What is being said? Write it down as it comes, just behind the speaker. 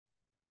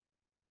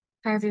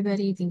Hi,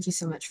 everybody. Thank you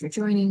so much for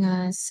joining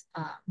us.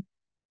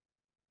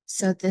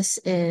 So this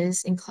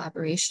is in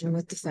collaboration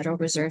with the Federal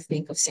Reserve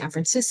Bank of San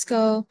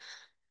Francisco,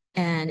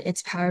 and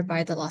it's powered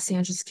by the Los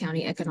Angeles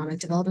County Economic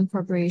Development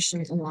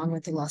Corporation, along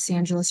with the Los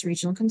Angeles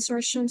Regional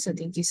Consortium. So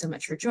thank you so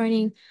much for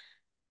joining.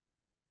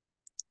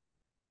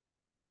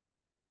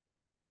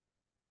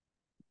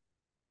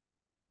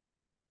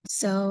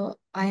 So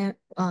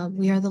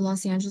we are the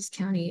Los Angeles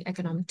County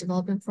Economic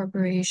Development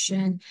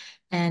Corporation,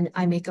 and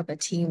I make up a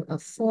team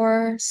of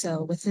 4.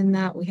 So within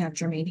that, we have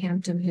Jermaine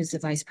Hampton, who's the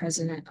Vice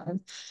President of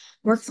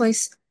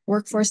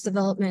Workforce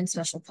Development and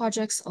Special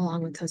Projects,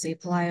 along with Jose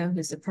Pelayo,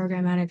 who's the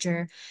Program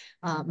Manager.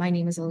 My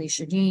name is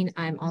Alicia Dean.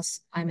 I'm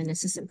an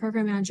Assistant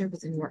Program Manager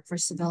within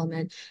Workforce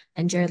Development,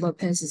 and Jared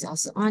Lopez is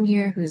also on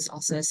here, who's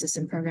also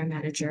Assistant Program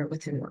Manager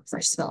within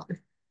Workforce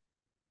Development.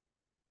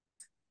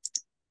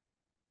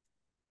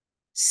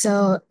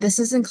 So this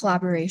is in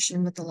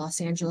collaboration with the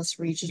Los Angeles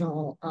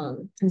Regional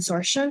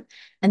Consortium,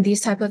 and these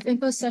type of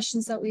info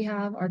sessions that we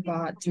have are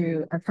brought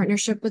through our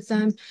partnership with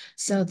them.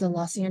 So the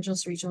Los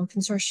Angeles Regional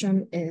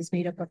Consortium is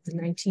made up of the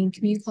 19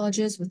 community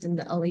colleges within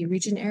the LA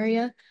region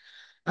area.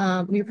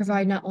 We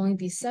provide not only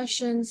these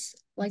sessions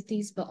like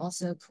these, but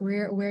also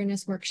career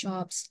awareness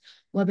workshops,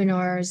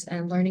 webinars,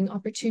 and learning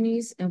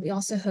opportunities. And we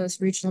also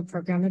host regional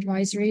program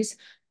advisories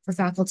for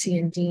faculty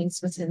and deans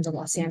within the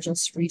Los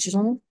Angeles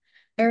regional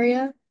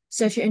area.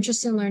 So if you're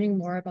interested in learning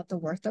more about the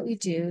work that we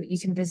do, you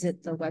can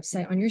visit the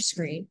website on your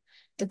screen.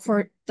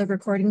 The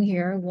recording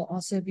here will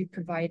also be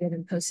provided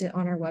and posted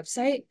on our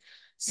website.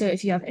 So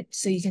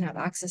you can have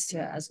access to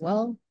it as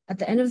well. At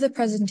the end of the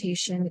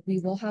presentation, we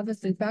will have a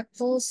feedback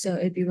poll. So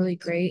it'd be really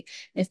great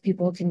if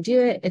people can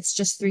do it. It's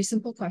just 3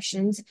 simple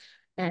questions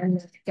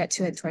and get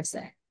to it towards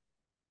the end.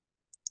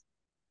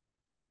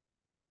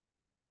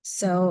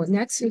 So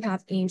next we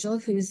have Angel,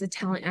 who's the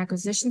talent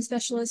acquisition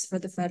specialist for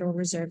the Federal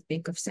Reserve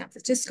Bank of San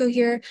Francisco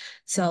here.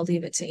 So I'll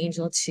leave it to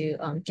Angel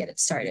to get it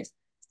started.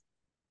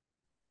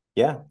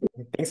 Yeah,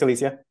 thanks,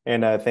 Alicia.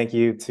 And thank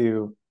you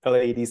to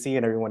LADC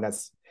and everyone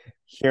that's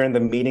here in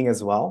the meeting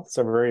as well.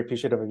 So we're very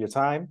appreciative of your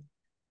time.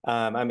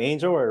 I'm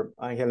Angel, or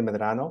Angel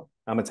Medrano.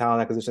 I'm a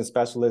talent acquisition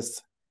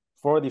specialist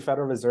for the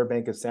Federal Reserve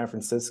Bank of San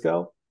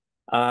Francisco.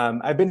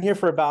 I've been here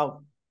for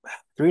about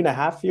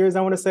 3.5 years,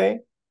 I want to say,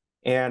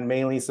 and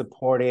mainly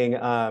supporting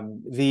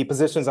the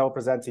positions I will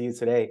present to you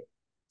today.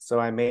 So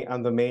I'm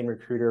the main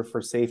recruiter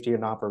for safety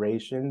and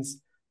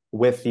operations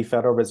with the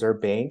Federal Reserve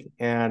Bank.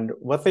 And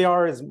what they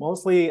are is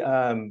mostly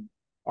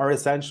our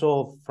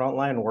essential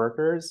frontline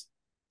workers.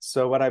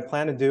 So what I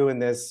plan to do in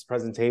this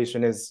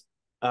presentation is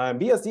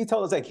be as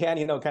detailed as I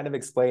can, kind of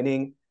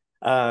explaining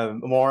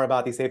more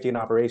about the safety and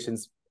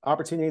operations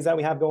opportunities that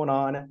we have going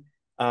on.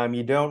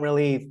 You don't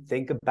really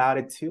think about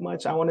it too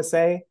much, I want to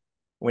say,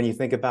 when you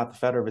think about the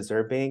Federal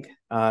Reserve Bank.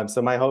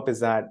 So my hope is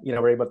that,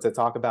 we're able to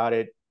talk about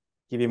it,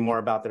 give you more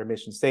about their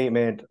mission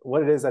statement,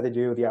 what it is that they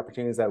do, the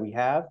opportunities that we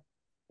have.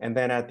 And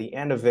then at the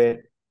end of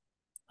it,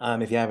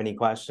 if you have any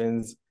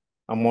questions,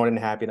 I'm more than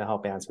happy to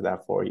help answer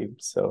that for you.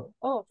 So,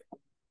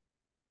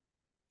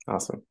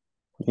 awesome.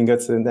 You can go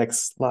to the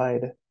next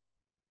slide.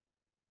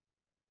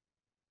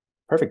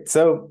 Perfect.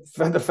 So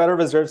the Federal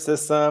Reserve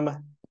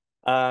System,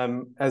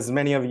 as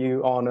many of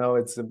you all know,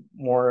 it's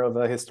more of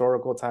a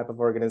historical type of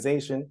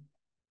organization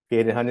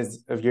created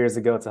hundreds of years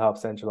ago to help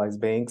centralize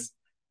banks.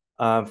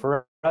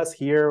 For us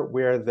here,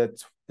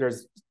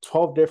 there's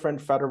 12 different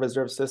Federal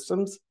Reserve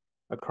systems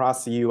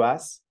across the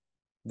US,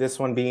 this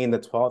one being the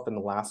 12th and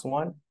the last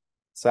one.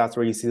 So that's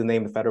where you see the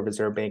name, the Federal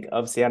Reserve Bank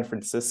of San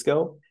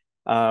Francisco.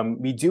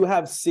 We do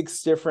have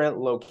 6 different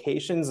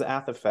locations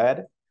at the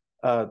Fed.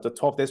 The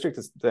 12th district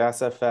is the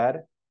SF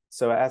Fed.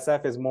 So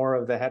SF is more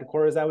of the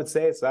headquarters, I would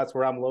say. So that's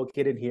where I'm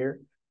located here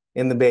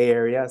in the Bay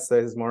Area. So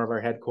this is more of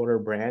our headquarter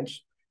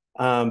branch.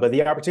 But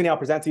the opportunity I'll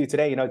present to you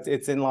today,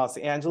 it's in Los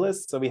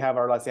Angeles. So we have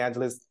our Los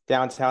Angeles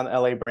downtown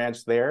LA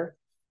branch there.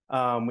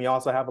 We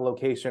also have a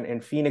location in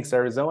Phoenix,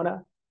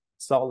 Arizona,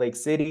 Salt Lake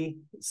City,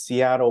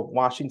 Seattle,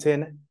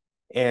 Washington,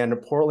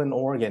 and Portland,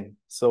 Oregon.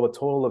 So a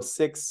total of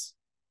 6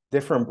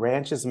 different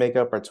branches make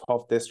up our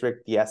 12th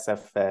district, the SF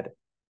Fed.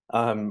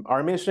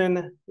 Our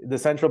mission, the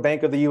central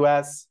bank of the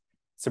US,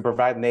 is to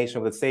provide the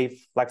nation with a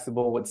safe,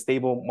 flexible, with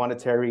stable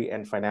monetary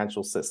and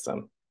financial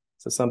system.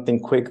 So something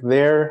quick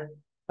there.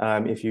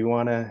 If you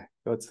want to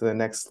go to the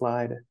next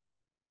slide.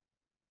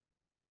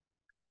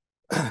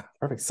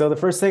 Perfect. So the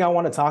first thing I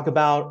want to talk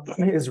about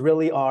is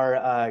really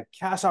our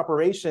cash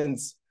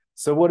operations.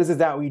 So what is it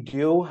that we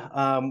do?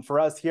 For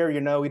us here,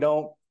 we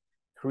don't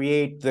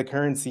create the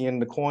currency in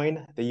the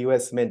coin. The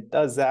US Mint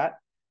does that.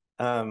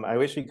 I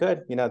wish we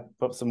could,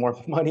 put some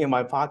more money in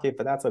my pocket,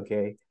 but that's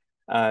okay.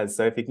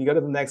 So if you can go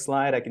to the next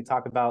slide, I can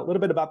talk about a little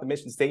bit about the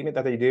mission statement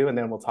that they do, and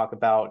then we'll talk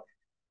about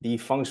the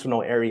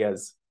functional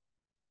areas.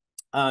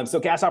 So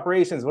cash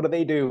operations, what do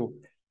they do?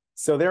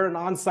 So they're an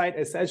on-site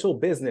essential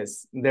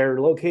business. They're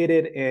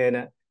located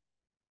in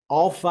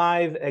all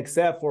 5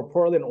 except for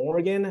Portland,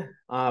 Oregon.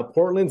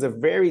 Portland's a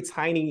very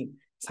tiny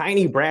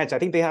branch. I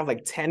think they have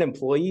like 10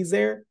 employees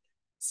there.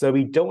 So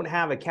we don't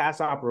have a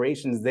cash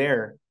operations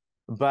there.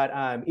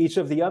 But each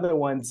of the other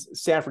ones,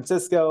 San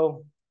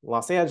Francisco,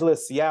 Los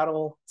Angeles,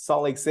 Seattle,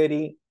 Salt Lake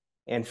City,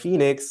 and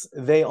Phoenix,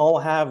 they all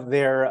have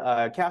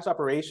their cash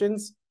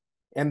operations,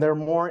 and they're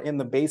more in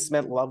the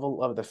basement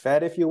level of the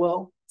Fed, if you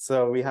will.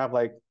 So we have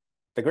like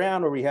the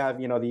ground where we have,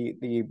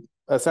 the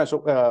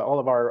essential, all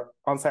of our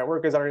on-site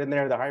workers are in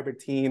there, the hybrid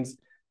teams.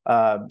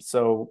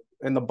 So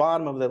in the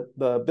bottom of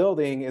the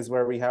building is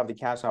where we have the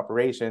cash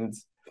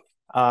operations.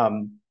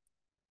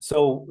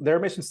 So their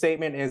mission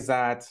statement is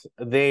that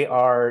they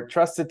are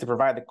trusted to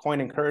provide the coin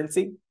and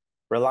currency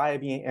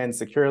reliably and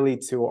securely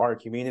to our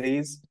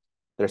communities.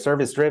 They're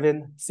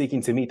service-driven,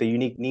 seeking to meet the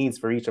unique needs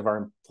for each of our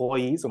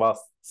employees while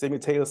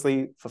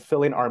simultaneously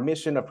fulfilling our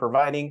mission of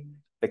providing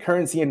the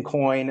currency and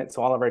coin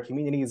to all of our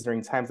communities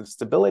during times of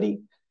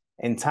stability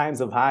and times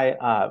of high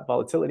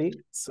volatility.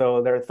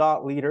 So they're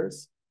thought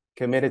leaders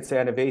committed to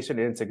innovation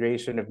and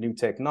integration of new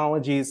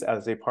technologies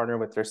as they partner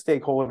with their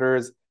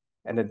stakeholders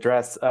and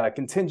address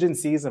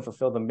contingencies and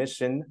fulfill the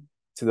mission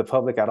to the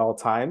public at all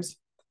times.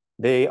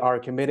 They are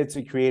committed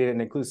to creating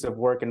an inclusive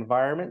work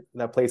environment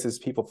that places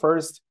people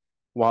first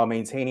while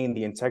maintaining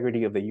the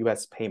integrity of the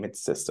U.S. payment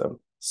system.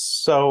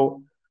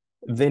 So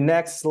the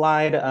next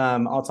slide,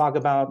 I'll talk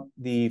about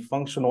the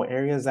functional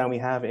areas that we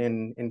have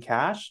in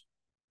cash.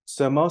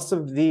 So most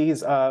of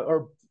these,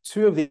 or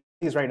two of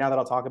these right now that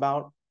I'll talk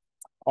about,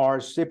 are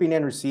shipping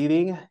and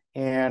receiving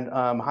and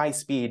high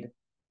speed.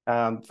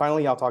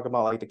 Finally, I'll talk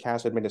about like the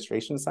cash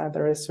administration side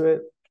there is to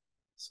it.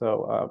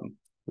 So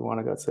we want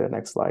to go to the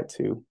next slide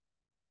too.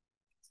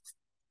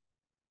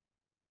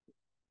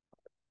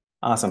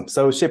 Awesome.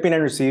 So shipping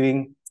and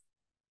receiving,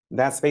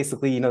 that's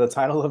basically, the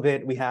title of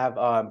it. We have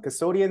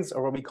custodians,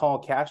 or what we call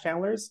cash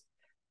handlers.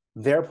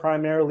 They're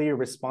primarily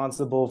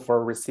responsible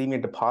for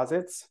receiving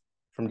deposits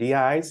from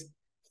DIs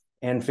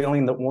and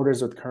filling the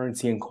orders with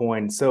currency and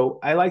coin. So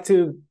I like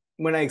to,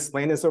 when I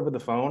explain this over the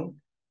phone,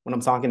 when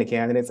I'm talking to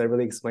candidates, I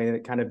really explain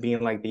it kind of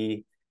being like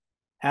the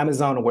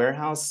Amazon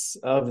warehouse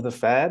of the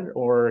Fed,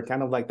 or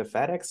kind of like the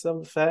FedEx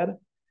of the Fed.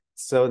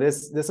 So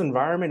this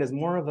environment is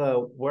more of a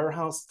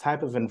warehouse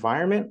type of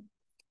environment.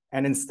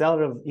 And instead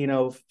of,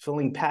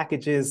 filling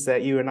packages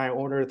that you and I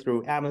order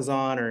through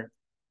Amazon or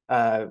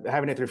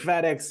having it through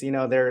FedEx,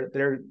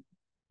 they're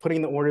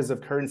putting the orders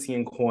of currency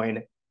and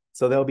coin.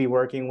 So they'll be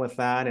working with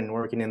that and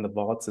working in the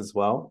vaults as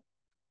well.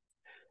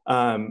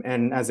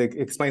 And as it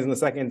explains in the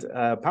second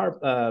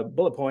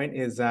bullet point,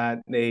 is that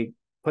they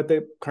put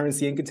the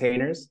currency in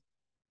containers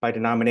by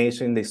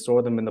denomination. They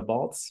store them in the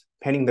vaults,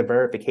 pending the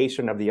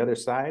verification of the other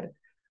side,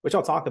 which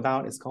I'll talk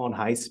about. Is called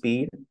high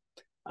speed.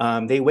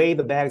 They weigh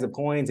the bags of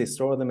coins. They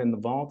store them in the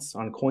vaults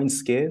on coin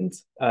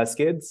skids.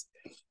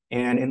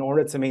 And in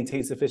order to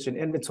maintain sufficient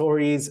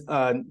inventories,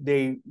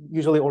 they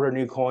usually order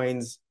new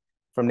coins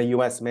from the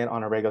U.S. Mint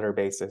on a regular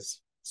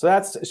basis. So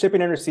that's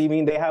shipping and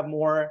receiving. They have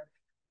more,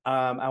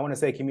 I want to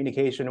say,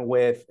 communication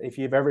with, if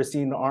you've ever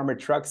seen the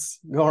armored trucks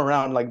go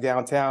around like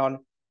downtown,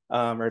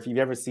 or if you've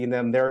ever seen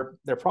them, they're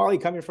probably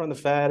coming from the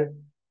Fed,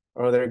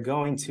 or they're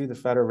going to the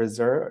Federal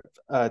Reserve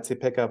to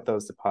pick up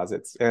those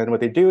deposits. And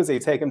what they do is they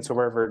take them to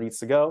wherever it needs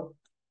to go.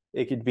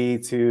 It could be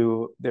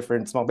to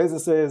different small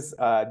businesses,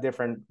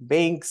 different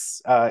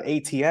banks,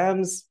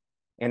 ATMs.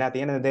 And at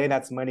the end of the day,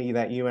 that's money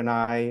that you and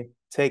I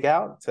take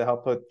out to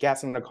help put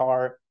gas in the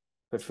car,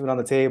 put food on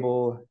the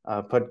table,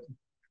 put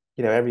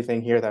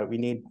everything here that we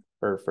need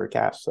for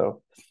cash.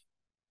 So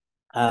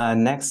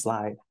next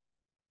slide.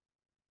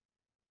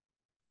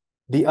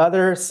 The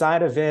other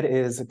side of it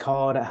is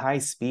called high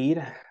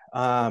speed.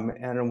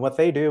 And what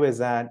they do is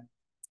that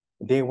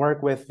they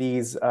work with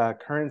these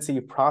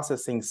currency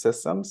processing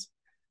systems.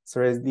 So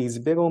there's these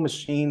big old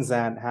machines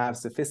that have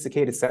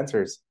sophisticated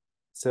sensors.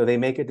 So they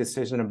make a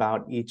decision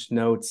about each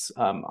note's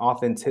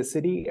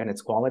authenticity and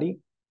its quality.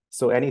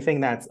 So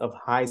anything that's of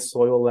high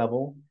soil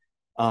level,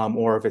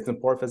 or if it's in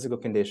poor physical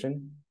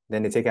condition,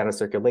 then they take it out of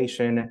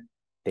circulation,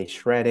 they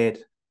shred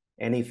it.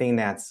 Anything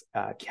that's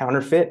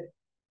counterfeit,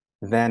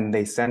 then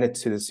they send it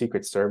to the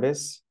Secret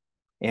Service,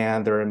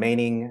 and the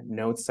remaining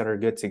notes that are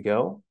good to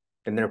go,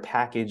 then they're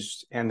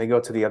packaged and they go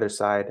to the other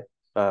side,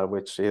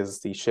 which is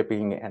the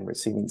shipping and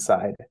receiving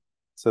side.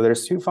 So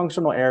there's two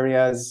functional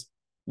areas.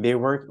 They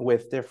work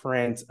with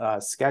different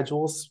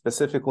schedules,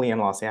 specifically in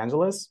Los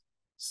Angeles.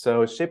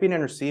 So shipping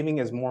and receiving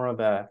is more of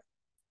a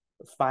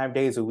 5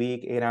 days a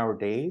week, 8-hour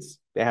days.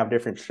 They have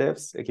different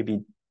shifts. It could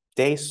be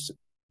day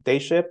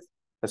shift,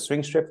 a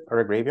swing shift, or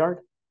a graveyard.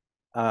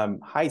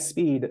 High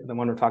speed, the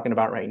one we're talking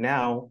about right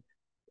now,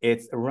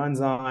 it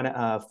runs on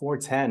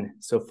 410.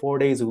 So 4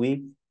 days a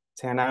week,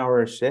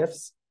 10-hour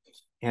shifts.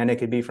 And it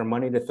could be from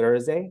Monday to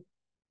Thursday.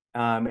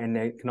 And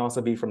it can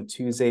also be from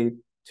Tuesday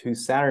to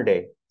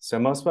Saturday. So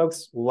most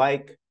folks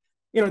like,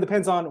 it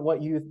depends on what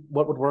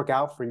would work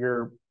out for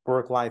your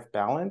work-life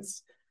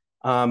balance.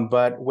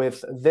 But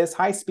with this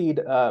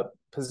high-speed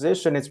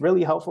position, it's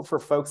really helpful for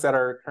folks that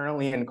are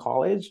currently in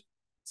college,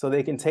 so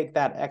they can take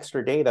that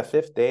extra day, the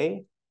 5th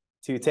day,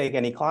 to take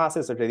any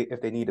classes, or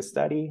if they need to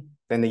study,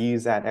 then they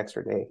use that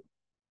extra day.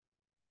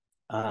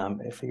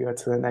 If we go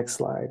to the next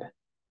slide.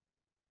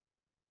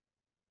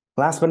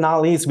 Last but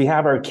not least, we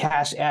have our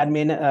cash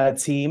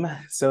admin team.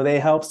 So they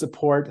help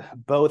support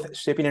both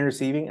shipping and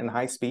receiving in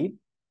high speed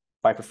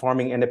by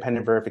performing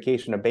independent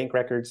verification of bank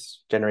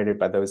records generated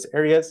by those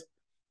areas.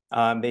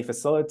 They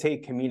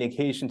facilitate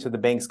communication to the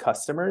bank's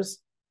customers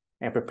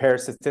and prepare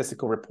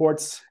statistical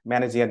reports,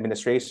 manage the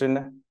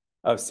administration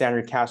of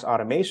standard cash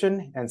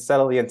automation, and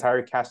settle the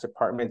entire cash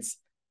department's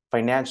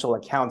financial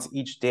accounts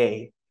each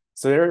day.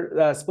 So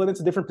they're split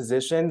into different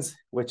positions,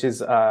 which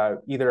is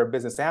either a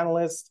business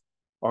analyst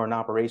or an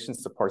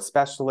operations support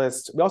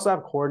specialist. We also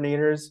have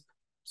coordinators.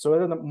 So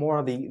they're more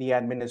of the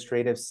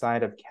administrative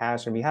side of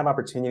cash, and we have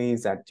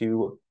opportunities that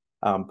do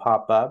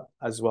pop up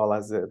as well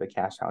as the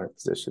cash counter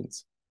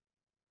positions.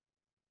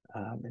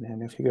 And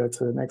then if you go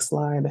to the next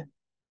slide,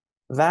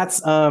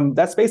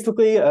 that's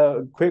basically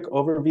a quick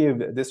overview of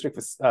the district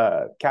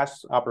cash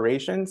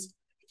operations.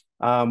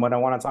 What I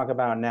want to talk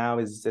about now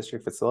is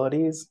district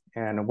facilities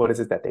and what is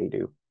it that they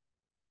do.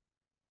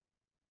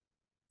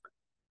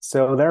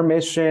 So their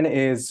mission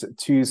is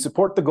to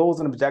support the goals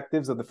and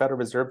objectives of the Federal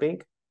Reserve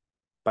Bank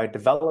by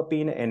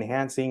developing,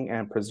 enhancing,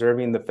 and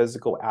preserving the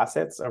physical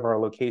assets of our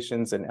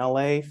locations in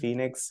LA,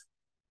 Phoenix,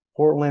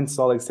 Portland,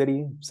 Salt Lake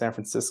City, San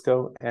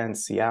Francisco, and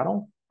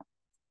Seattle.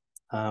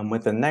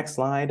 With the next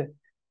slide,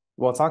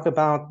 we'll talk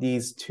about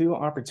these two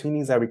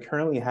opportunities that we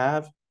currently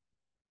have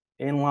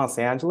in Los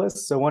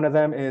Angeles. So one of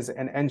them is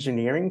an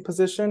engineering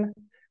position,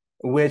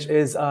 which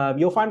is,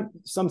 you'll find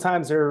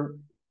sometimes they're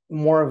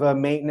more of a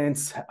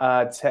maintenance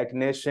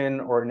technician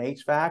or an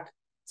HVAC,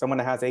 someone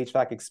that has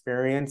HVAC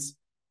experience.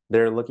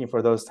 They're looking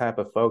for those type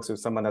of folks, or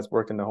someone that's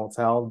worked in the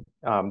hotel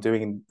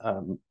doing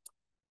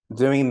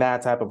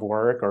that type of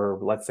work, or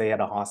let's say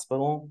at a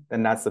hospital.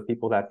 And that's the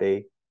people that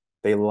they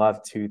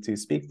love to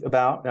speak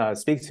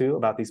to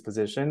about these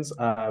positions.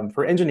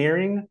 For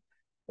engineering,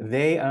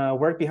 they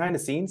work behind the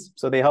scenes.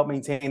 So they help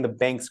maintain the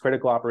bank's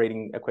critical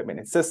operating equipment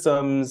and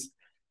systems.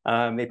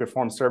 They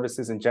perform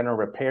services and general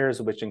repairs,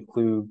 which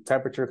include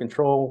temperature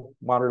control,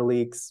 water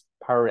leaks,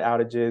 power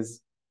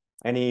outages,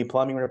 any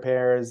plumbing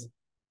repairs,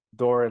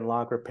 door and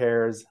lock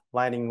repairs,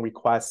 lighting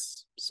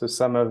requests. So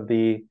some of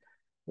the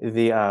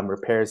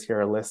repairs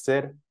here are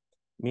listed.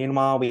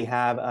 Meanwhile, we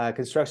have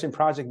construction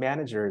project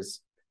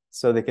managers.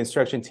 So the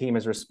construction team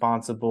is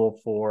responsible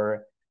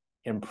for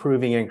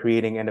improving and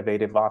creating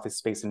innovative office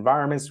space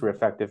environments through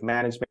effective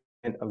management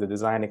of the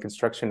design and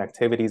construction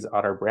activities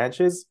at our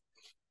branches.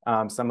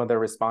 Some of their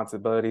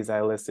responsibilities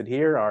I listed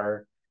here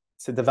are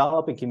to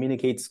develop and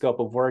communicate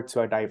scope of work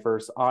to a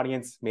diverse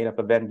audience made up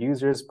of end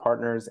users,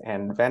 partners,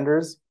 and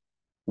vendors.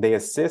 They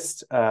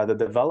assist the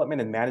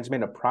development and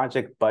management of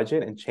project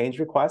budget and change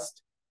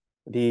requests.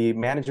 The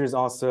managers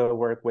also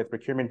work with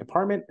procurement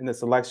department in the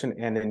selection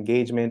and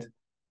engagement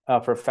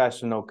of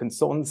professional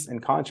consultants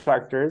and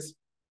contractors.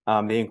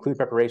 They include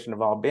preparation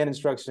of all bid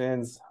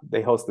instructions.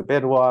 They host the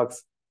bid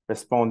walks,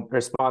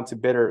 respond to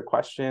bidder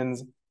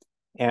questions,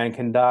 and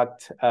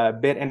conduct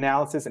bid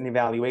analysis and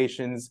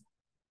evaluations.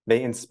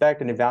 They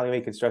inspect and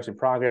evaluate construction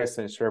progress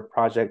to ensure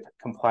project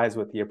complies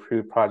with the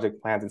approved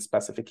project plans and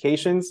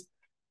specifications.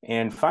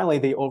 And finally,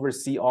 they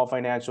oversee all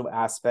financial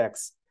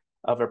aspects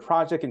of a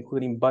project,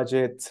 including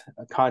budget,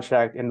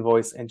 contract,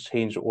 invoice, and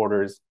change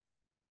orders.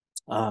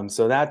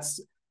 So that's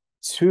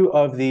two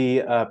of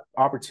the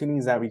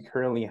opportunities that we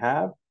currently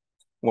have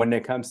when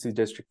it comes to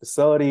district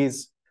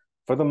facilities.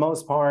 For the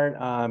most part,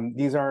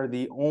 these are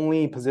the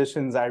only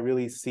positions I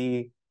really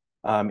see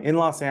in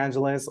Los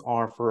Angeles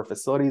are for a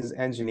facilities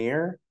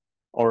engineer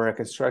or a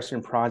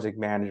construction project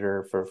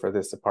manager for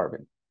this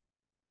department.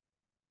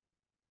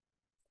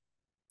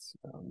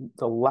 So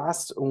the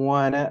last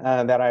one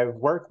that I've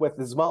worked with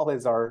as well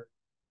is our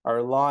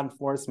law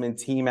enforcement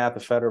team at the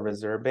Federal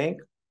Reserve Bank.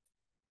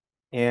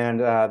 And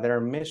their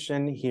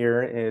mission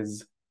here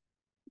is,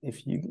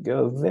 if you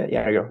go there,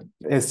 yeah, you go,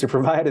 is to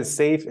provide a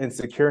safe and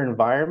secure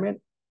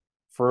environment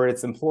for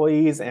its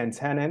employees and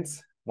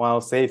tenants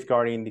while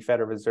safeguarding the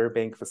Federal Reserve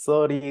Bank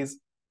facilities,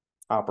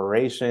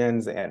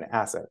 operations, and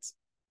assets.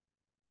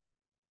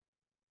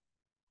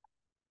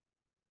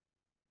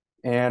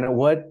 And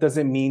what does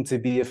it mean to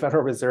be a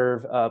Federal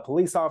Reserve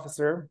police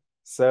officer?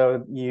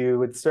 So you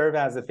would serve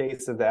as the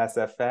face of the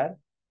SF Fed,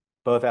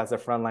 both as the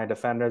frontline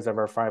defenders of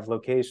our 5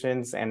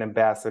 locations and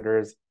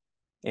ambassadors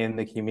in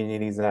the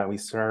communities that we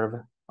serve.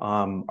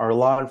 Our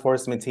law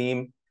enforcement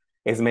team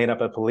is made up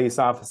of police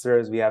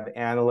officers. We have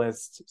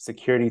analysts,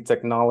 security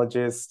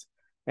technologists,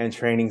 and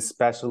training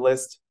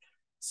specialists.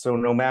 So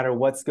no matter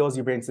what skills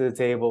you bring to the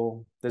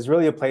table, there's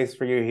really a place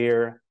for you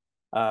here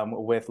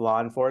with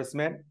law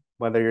enforcement.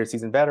 Whether you're a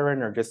seasoned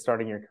veteran or just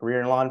starting your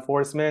career in law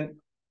enforcement,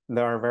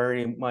 there are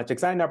very much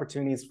exciting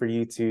opportunities for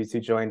you to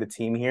join the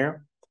team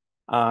here.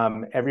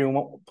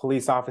 Every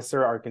police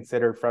officer are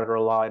considered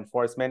federal law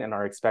enforcement and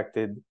are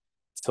expected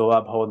to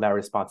uphold that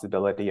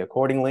responsibility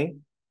accordingly.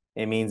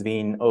 It means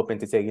being open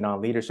to taking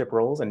on leadership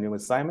roles and new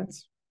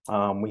assignments.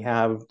 We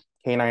have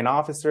K-9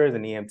 officers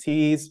and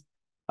EMTs,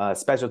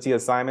 specialty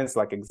assignments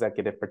like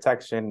executive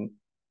protection,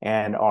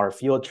 and our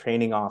field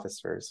training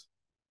officers.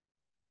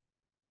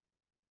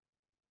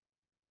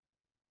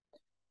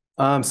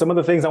 Some of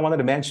the things I wanted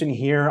to mention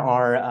here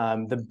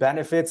are the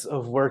benefits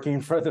of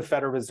working for the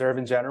Federal Reserve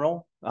in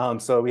general.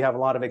 So we have a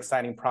lot of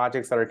exciting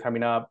projects that are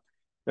coming up.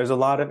 There's a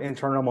lot of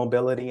internal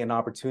mobility and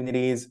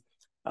opportunities.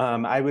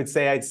 I would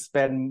say I'd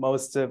spend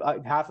most of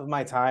half of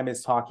my time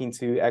is talking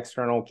to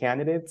external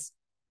candidates,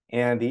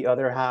 and the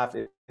other half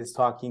is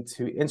talking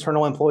to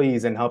internal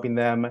employees and helping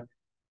them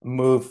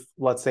move,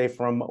 let's say,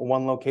 from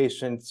one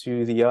location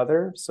to the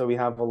other. So we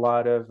have a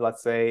lot of,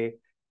 let's say,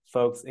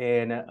 folks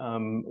in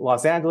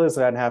Los Angeles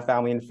that have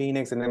family in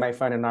Phoenix, and they might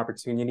find an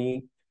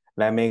opportunity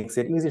that makes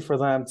it easy for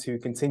them to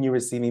continue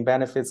receiving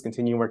benefits,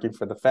 continue working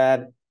for the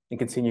Fed, and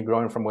continue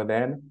growing from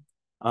within.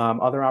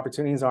 Other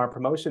opportunities are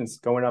promotions,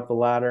 going up the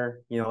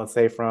ladder, let's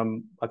say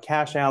from a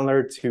cash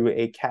handler to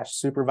a cash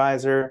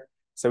supervisor.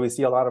 So we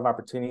see a lot of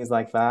opportunities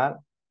like that.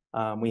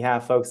 We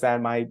have folks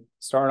that might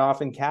start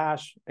off in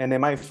cash and they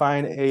might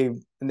find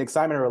an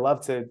excitement or a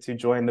love to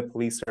join the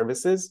police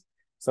services.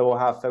 So we'll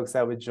have folks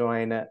that would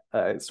join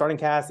starting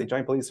cash, they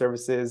join police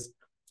services,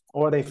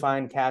 or they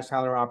find cash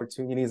handler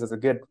opportunities as a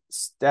good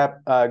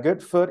step,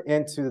 good foot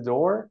into the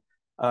door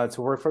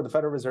to work for the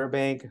Federal Reserve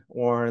Bank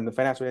or in the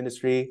financial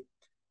industry.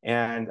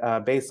 And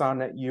based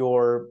on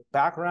your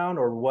background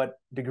or what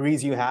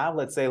degrees you have,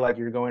 let's say like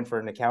you're going for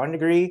an accounting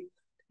degree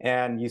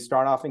and you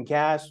start off in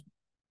cash,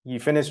 you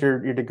finish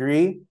your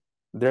degree,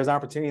 there's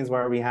opportunities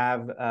where we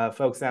have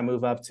folks that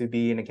move up to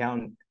be an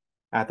accountant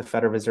at the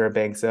Federal Reserve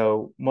Bank.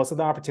 So most of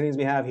the opportunities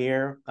we have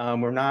here,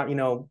 we're not,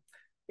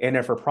 in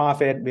it for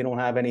profit. We don't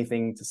have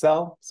anything to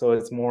sell. So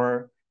it's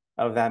more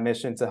of that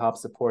mission to help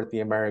support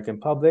the American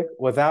public.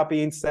 With that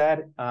being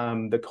said,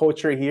 the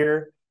culture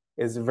here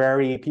is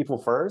very people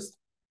first.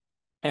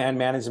 And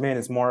management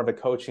is more of a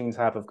coaching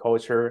type of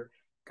culture,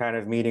 kind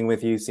of meeting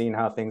with you, seeing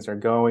how things are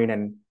going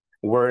and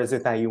where is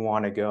it that you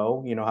want to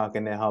go? How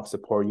can they help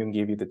support you and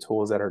give you the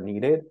tools that are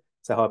needed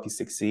to help you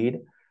succeed?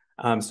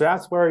 So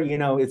that's where,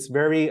 it's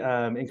very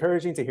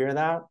encouraging to hear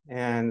that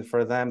and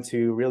for them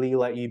to really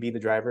let you be the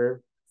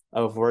driver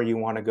of where you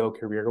want to go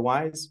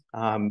career-wise.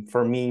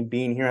 For me,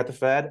 being here at the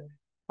Fed,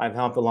 I've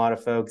helped a lot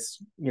of folks,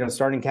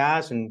 starting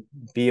cash and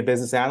be a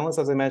business analyst,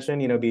 as I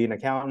mentioned, be an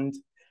accountant,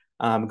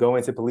 go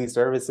into police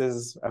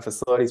services, a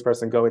facilities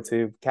person, go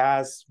into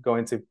CAS, go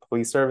into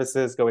police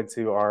services, go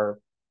into our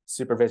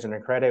supervision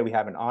and credit. We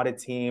have an audit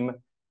team.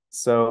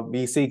 So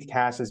we see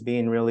cash as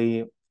being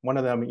really one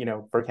of them,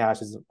 for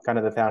cash is kind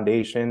of the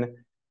foundation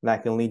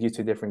that can lead you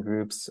to different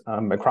groups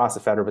across the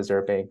Federal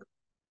Reserve Bank.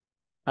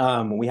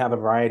 We have a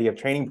variety of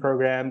training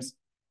programs,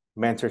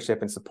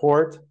 mentorship and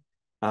support,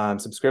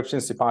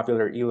 subscriptions to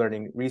popular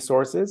e-learning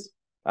resources.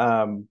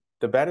 The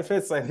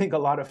benefits, I think a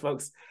lot of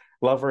folks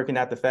love working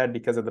at the Fed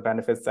because of the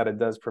benefits that it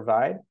does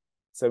provide.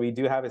 So we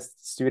do have a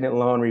student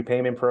loan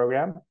repayment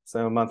program.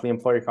 So monthly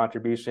employer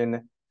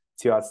contribution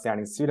to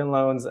outstanding student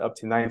loans up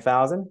to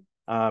 $9,000.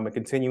 A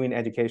continuing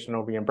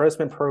educational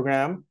reimbursement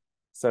program.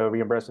 So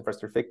reimbursement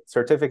for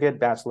certificate,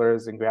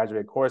 bachelor's, and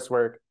graduate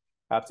coursework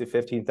up to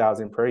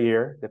 $15,000 per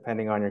year,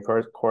 depending on your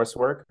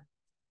coursework.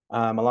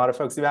 A lot of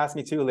folks have asked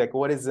me too, like,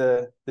 what is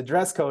the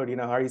dress code?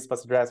 How are you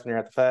supposed to dress when you're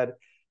at the Fed?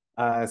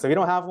 So we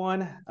don't have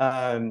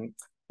one.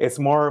 It's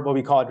more what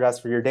we call a dress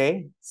for your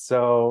day.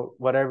 So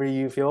whatever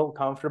you feel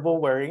comfortable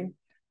wearing,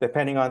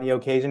 depending on the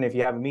occasion. If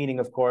you have a meeting,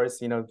 of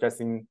course,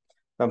 dressing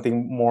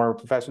something more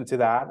professional to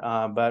that.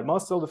 But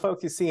most of the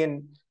folks you see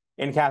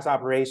in cash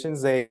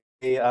operations, they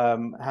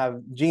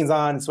have jeans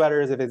on,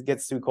 sweaters. If it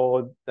gets too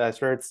cold,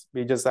 shirts.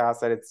 We just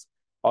ask that it's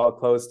all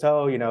closed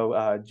toe.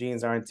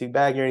 Jeans aren't too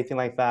baggy or anything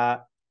like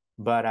that.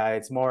 But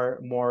it's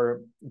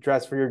more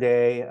dress for your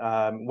day.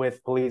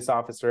 With police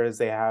officers,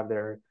 they have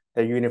their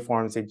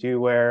uniforms they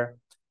do wear.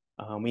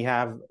 We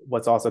have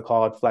what's also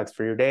called flex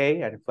for your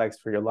day and flex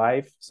for your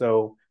life.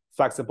 So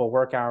flexible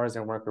work hours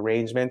and work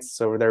arrangements.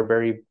 So they're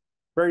very,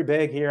 very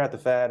big here at the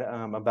Fed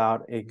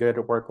about a good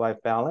work-life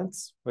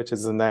balance, which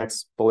is the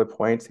next bullet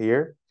point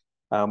here.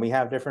 We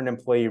have different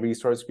employee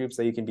resource groups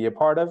that you can be a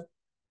part of.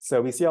 So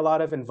we see a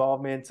lot of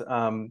involvement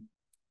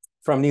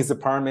from these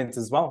departments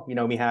as well.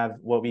 We have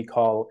what we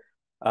call,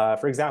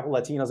 for example,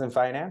 Latinos in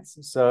finance.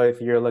 So if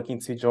you're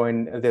looking to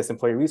join this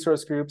employee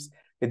resource groups,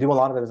 they do a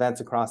lot of events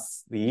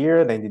across the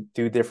year. They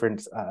do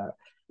different,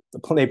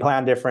 they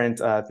plan different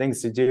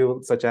things to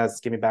do, such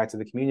as giving back to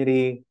the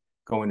community,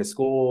 going to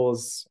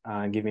schools,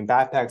 giving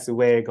backpacks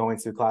away, going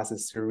to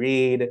classes to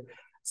read.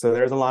 So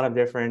there's a lot of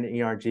different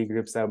ERG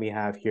groups that we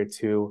have here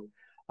too.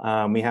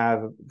 We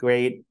have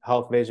great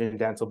health, vision,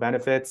 dental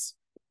benefits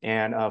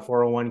and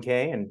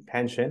 401k and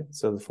pension.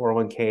 So the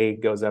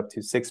 401k goes up to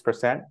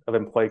 6% of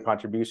employee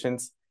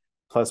contributions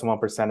plus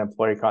 1%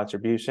 employee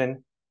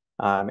contribution.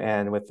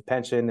 And with the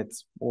pension,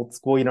 it's old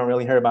school. You don't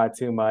really hear about it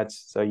too much.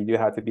 So you do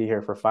have to be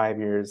here for 5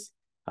 years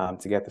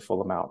to get the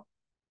full amount.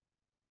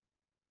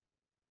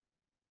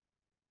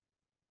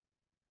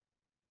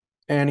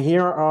 And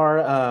here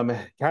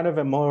are kind of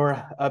a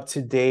more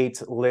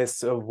up-to-date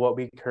list of what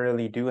we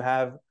currently do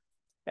have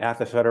at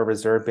the Federal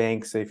Reserve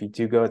Bank. So if you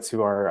do go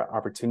to our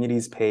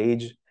opportunities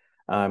page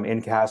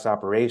in cash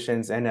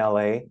operations in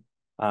LA,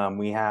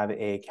 we have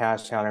a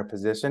cash counter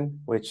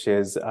position, which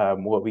is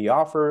what we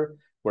offer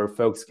where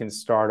folks can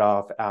start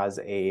off as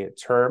a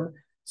term.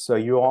 So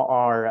you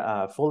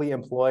are fully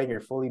employed,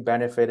 you're fully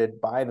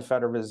benefited by the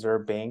Federal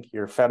Reserve Bank,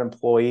 you're a Fed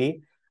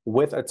employee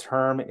with a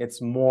term.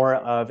 It's more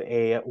of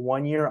a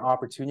 1-year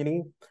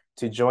opportunity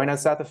to join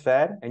us at the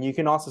Fed. And you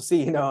can also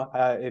see,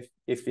 if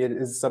it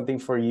is something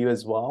for you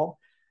as well.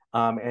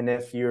 And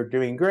if you're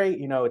doing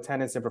great,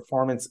 attendance and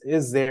performance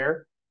is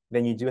there,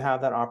 then you do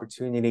have that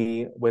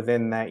opportunity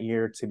within that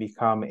year to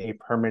become a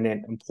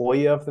permanent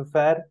employee of the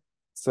Fed.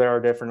 So there are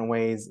different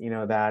ways,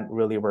 that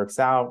really works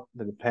out.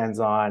 It depends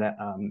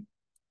on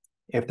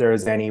if there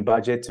is any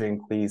budget to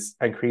increase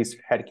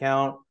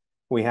headcount.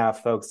 We have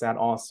folks that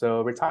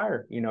also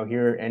retire.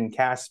 Here in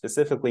Cash,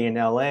 specifically in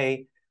LA,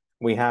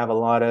 we have a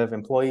lot of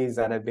employees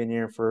that have been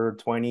here for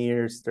 20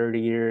 years, 30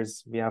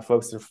 years. We have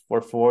folks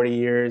for 40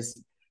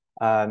 years.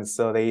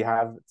 So they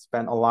have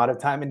spent a lot of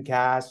time in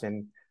Cash,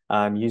 and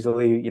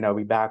usually,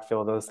 we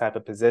backfill those type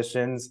of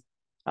positions.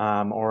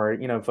 Or,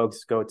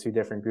 folks go to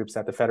different groups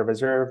at the Federal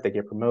Reserve, they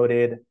get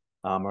promoted,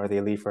 or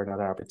they leave for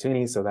another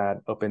opportunity. So that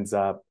opens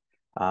up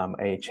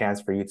a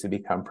chance for you to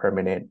become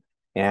permanent.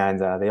 And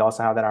they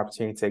also have that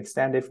opportunity to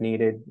extend if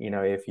needed.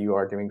 If you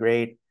are doing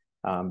great,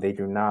 they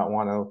do not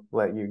want to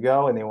let you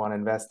go and they want to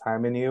invest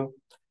time in you.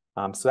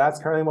 So that's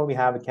currently what we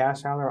have, a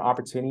cash handler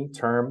opportunity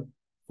term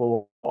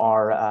for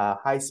our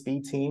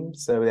high-speed team.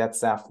 So that's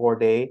that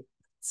 4-day,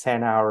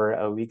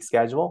 10-hour-a-week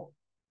schedule.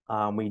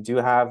 We do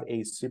have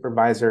a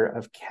supervisor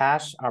of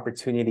cash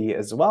opportunity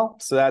as well.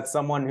 So that's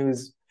someone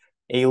who's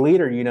a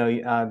leader.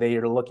 They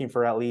are looking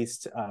for at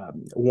least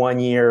 1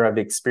 year of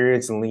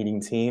experience in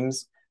leading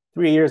teams,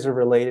 3 years of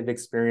related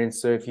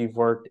experience. So if you've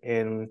worked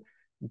in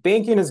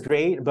banking is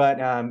great, but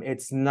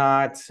it's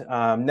not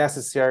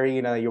necessary,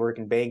 you work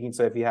in banking.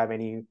 So if you have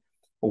any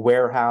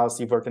warehouse,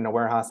 you've worked in a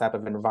warehouse type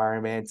of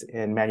environment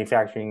in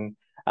manufacturing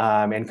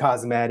and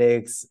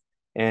cosmetics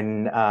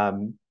and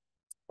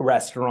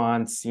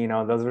restaurants,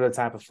 those are the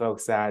type of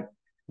folks that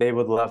they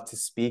would love to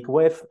speak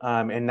with.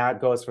 And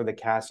that goes for the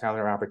cash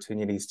handler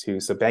opportunities too.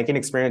 So banking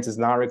experience is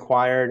not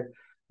required.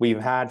 We've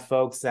had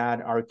folks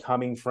that are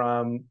coming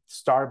from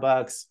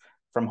Starbucks,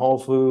 from Whole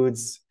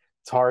Foods,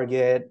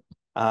 Target.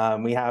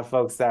 We have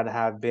folks that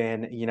have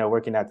been,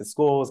 working at the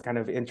schools, kind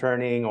of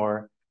interning,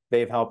 or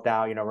they've helped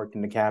out,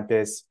 working the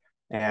campus.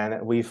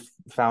 And we've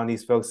found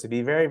these folks to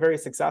be very, very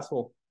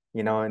successful,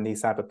 in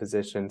these type of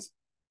positions.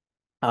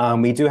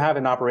 We do have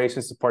an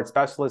operations support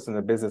specialist and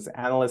a business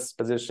analyst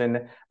position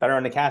that are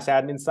on the cash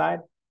admin side.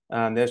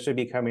 This should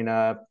be coming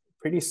up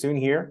pretty soon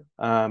here.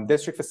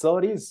 District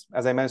facilities,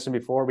 as I mentioned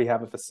before, we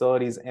have a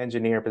facilities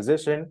engineer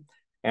position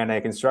and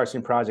a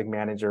construction project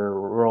manager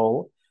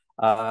role.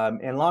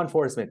 In law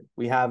enforcement,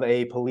 we have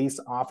a police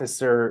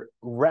officer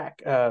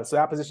rec. So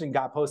that position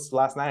got posted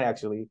last night,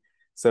 actually.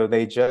 So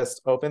they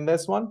just opened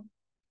this one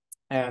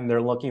and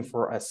they're looking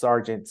for a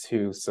sergeant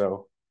too.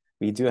 So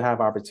we do have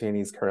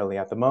opportunities currently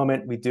at the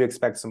moment. We do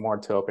expect some more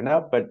to open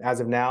up, but as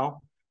of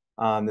now,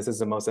 this is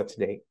the most up to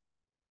date.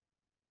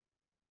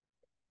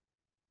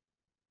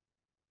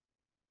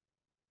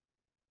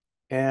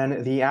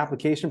 And the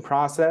application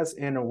process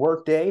in a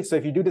workday. So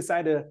if you do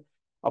decide to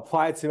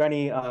apply to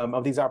any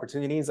of these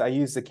opportunities, I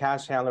use the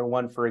cash handler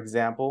one, for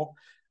example.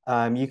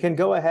 You can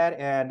go ahead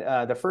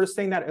and the first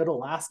thing that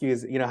it'll ask you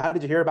is, how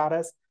did you hear about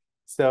us?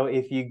 So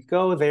if you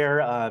go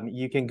there,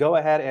 you can go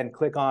ahead and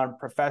click on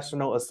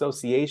professional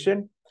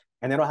association,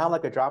 and it'll have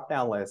like a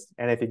drop-down list.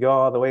 And if you go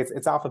all the way,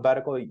 it's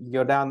alphabetical. You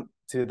go down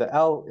to the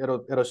L,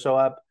 it'll show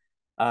up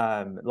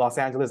Los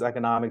Angeles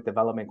Economic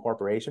Development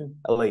Corporation,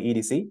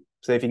 LAEDC.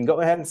 So if you can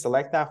go ahead and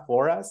select that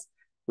for us,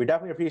 we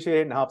definitely appreciate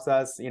it and helps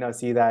us,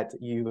 see that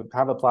you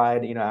have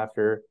applied,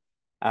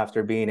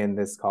 after being in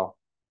this call.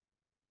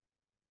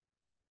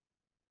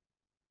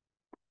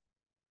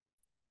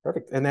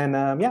 Perfect. And then,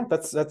 yeah,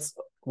 that's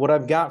what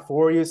I've got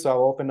for you. So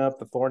I'll open up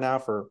the floor now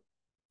for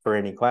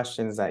any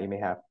questions that you may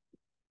have.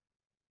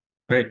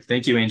 Great.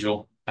 Thank you,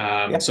 Angel.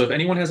 Yeah. So if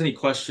anyone has any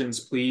questions,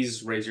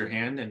 please raise your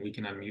hand and we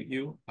can unmute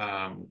you.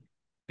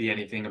 Be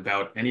anything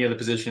about any of the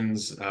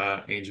positions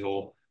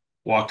Angel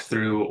walked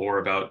through or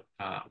about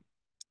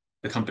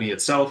the company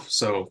itself.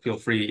 So feel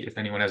free, if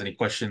anyone has any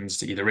questions,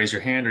 to either raise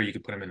your hand or you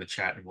can put them in the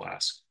chat and we'll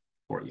ask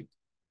for you.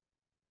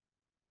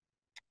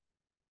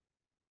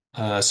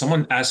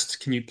 Someone asked,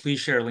 can you please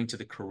share a link to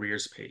the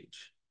careers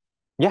page?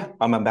 Yeah,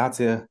 I'm about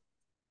to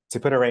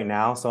put it right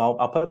now. So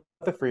I'll put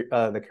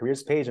the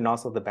careers page and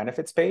also the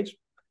benefits page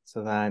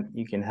so that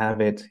you can have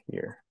it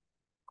here.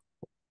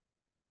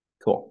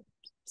 Cool.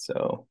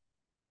 So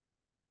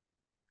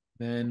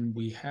then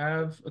we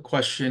have a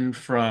question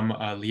from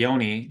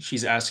Leonie.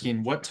 She's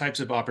asking, what types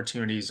of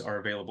opportunities are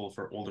available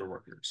for older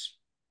workers?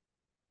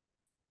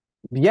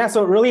 Yeah,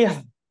 so it really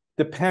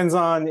depends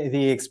on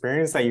the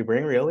experience that you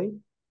bring, really.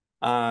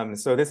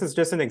 So this is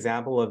just an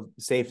example of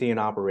safety and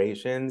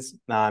operations.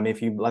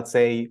 If you, let's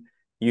say,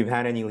 you've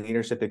had any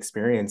leadership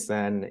experience,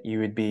 then you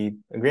would be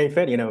a great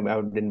fit. I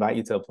would invite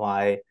you to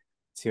apply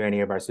to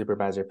any of our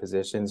supervisor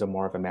positions or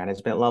more of a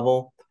management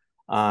level.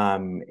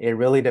 It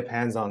really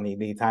depends on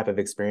the type of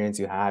experience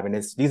you have. And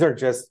these are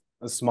just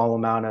a small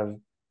amount of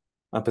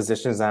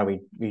positions that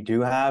we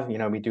do have.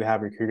 We do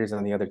have recruiters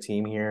on the other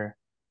team here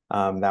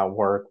that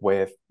work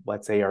with,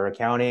 let's say, our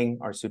accounting,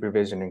 our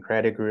supervision and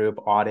credit group,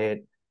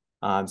 audit.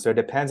 So it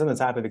depends on the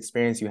type of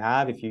experience you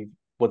have. If you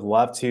would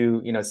love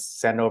to,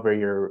 send over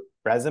your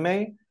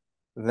resume,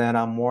 then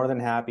I'm more than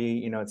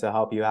happy, to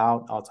help you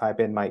out. I'll type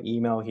in my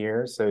email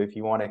here. So if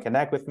you want to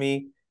connect with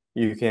me,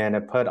 you can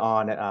put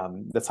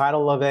on the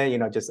title of it,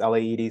 just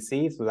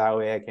LAEDC. So that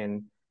way I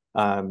can,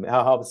 it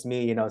helps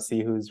me,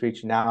 see who's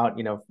reaching out,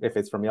 if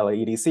it's from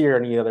LAEDC or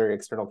any other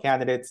external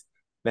candidates,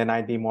 then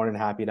I'd be more than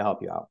happy to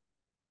help you out.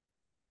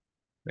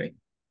 Great.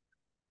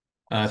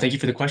 Thank you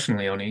for the question,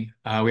 Leonie.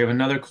 We have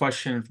another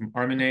question from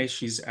Armine.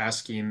 She's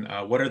asking,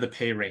 what are the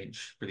pay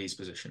range for these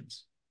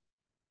positions?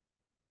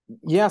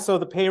 Yeah, so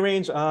the pay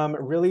range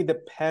really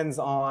depends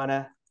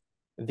on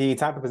the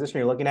type of position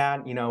you're looking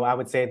at. I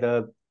would say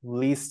the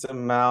least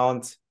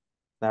amount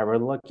that we're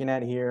looking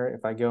at here,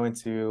 if I go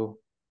into,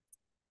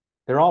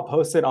 they're all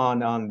posted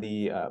on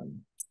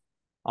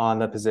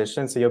the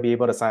position, so you'll be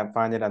able to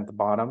find it at the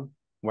bottom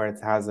where it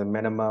has a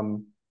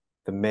minimum,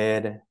 the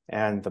mid,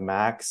 and the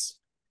max.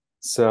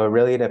 So it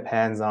really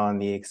depends on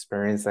the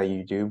experience that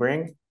you do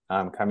bring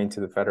coming to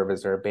the Federal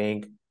Reserve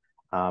Bank.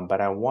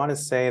 But I want to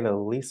say the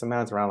least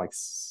amount is around like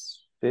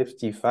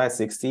 55,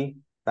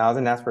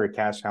 60,000. That's for a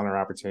cash handler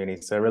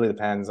opportunity. So it really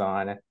depends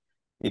on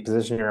the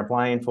position you're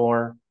applying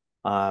for,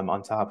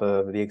 on top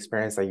of the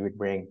experience that you would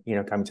bring,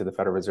 coming to the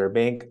Federal Reserve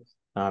Bank.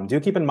 Do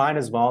keep in mind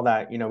as well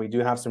that, we do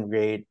have some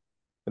great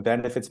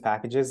benefits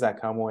packages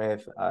that come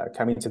with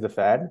coming to the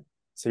Fed.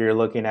 So you're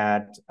looking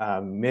at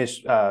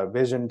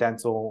vision,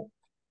 dental,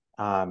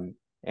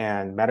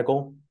 and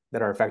medical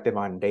that are effective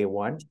on day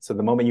one. So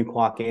the moment you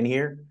clock in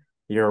here,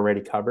 you're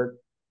already covered,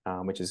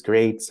 which is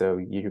great. So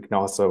you can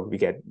also, you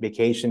get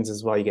vacations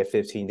as well. You get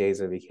 15 days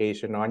of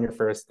vacation on your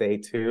first day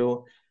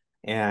too,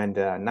 and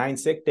 9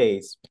 sick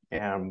days.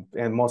 And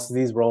most of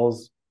these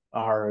roles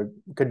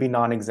could be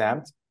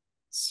non-exempt.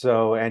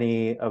 So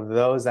any of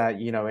those that,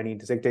 any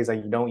sick days that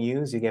you don't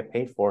use, you get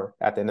paid for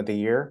at the end of the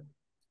year.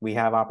 We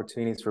have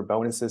opportunities for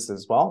bonuses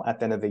as well at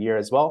the end of the year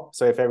as well.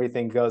 So if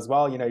everything goes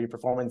well, your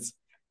performance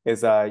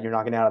is you're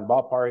knocking out of the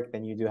ballpark,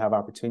 then you do have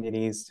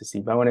opportunities to see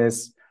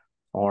bonus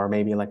or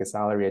maybe like a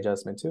salary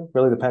adjustment too,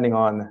 really depending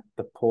on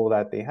the pool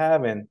that they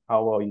have and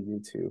how well you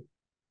do too.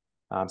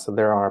 So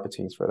there are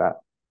opportunities for that.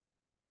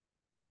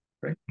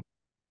 Great.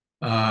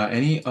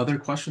 Any other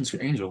questions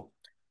for Angel?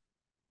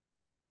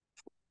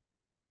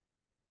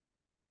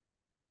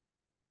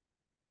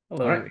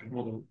 Hello. All right.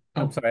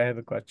 I'm sorry, I have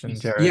a question,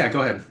 Jared. Yeah,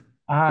 go ahead. Go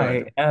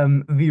Hi.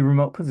 ahead. The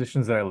remote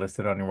positions that are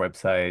listed on your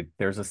website,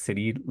 there's a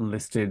city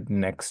listed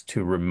next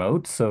to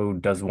remote. So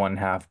does one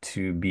have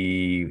to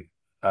be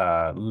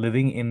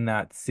living in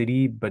that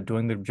city but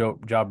doing the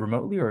job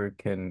remotely, or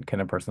can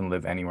a person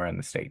live anywhere in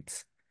the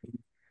States?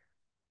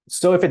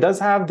 So if it does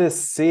have this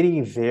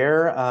city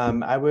there,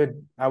 I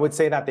would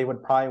say that they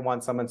would probably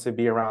want someone to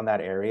be around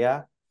that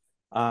area.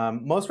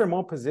 Most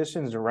remote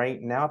positions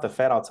right now at the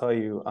Fed, I'll tell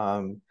you,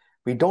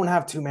 we don't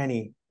have too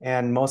many.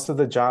 And most of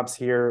the jobs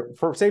here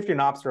for safety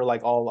and ops are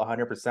like all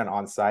 100%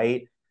 on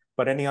site.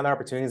 But any other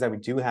opportunities that we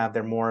do have,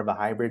 they're more of a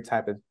hybrid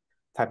type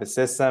of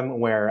system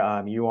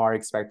where you are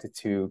expected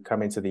to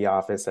come into the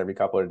office every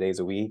couple of days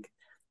a week.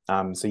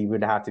 So you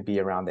would have to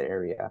be around the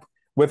area.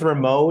 With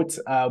remote,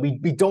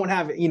 we don't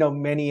have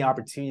many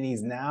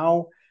opportunities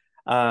now.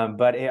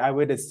 But I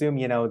would assume,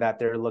 that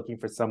they're looking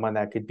for someone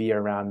that could be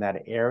around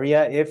that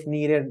area if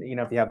needed,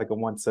 if you have like a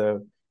once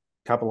a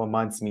couple of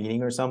months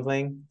meeting or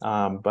something.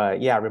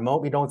 But yeah,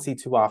 remote, we don't see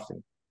too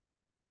often.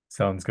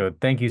 Sounds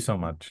good. Thank you so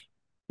much.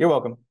 You're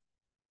welcome.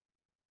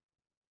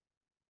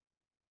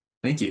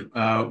 Thank you.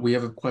 We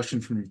have a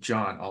question from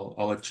John.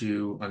 I'll let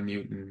you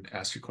unmute and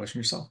ask your question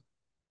yourself.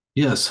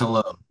 Yes,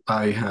 hello.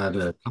 I had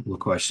a couple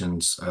of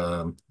questions.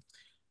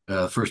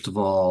 First of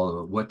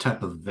all, what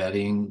type of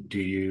vetting do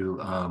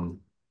you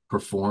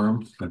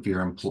perform of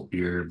your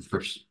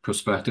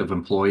prospective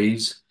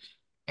employees,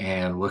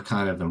 and what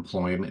kind of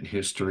employment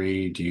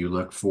history do you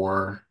look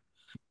for?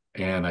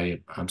 And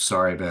I'm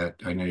sorry that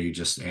I know you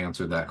just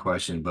answered that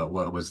question, but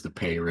what was the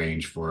pay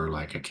range for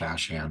like a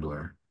cash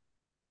handler?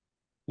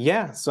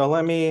 Yeah, so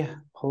let me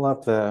pull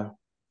up the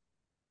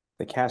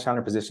cash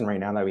handler position right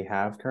now that we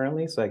have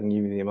currently, so I can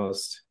give you the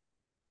most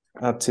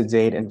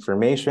up-to-date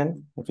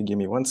information. If you give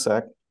me one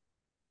sec.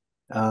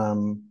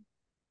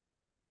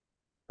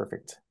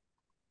 Perfect.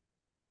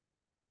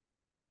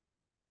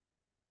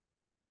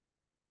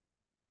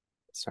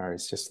 Sorry,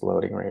 it's just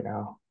loading right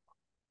now.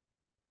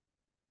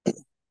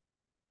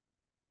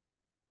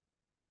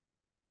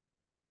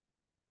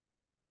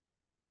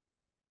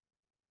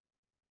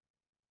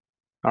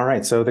 All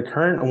right, so the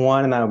current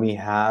one that we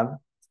have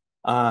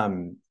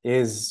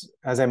is,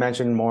 as I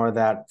mentioned, more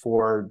that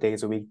 4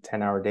 days a week,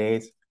 10-hour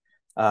days.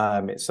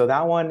 So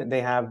that one,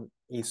 they have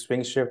a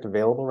swing shift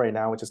available right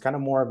now, which is kind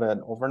of more of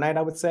an overnight,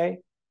 I would say.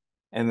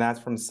 And that's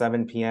from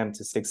 7 p.m.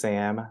 to 6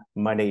 a.m.,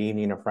 Monday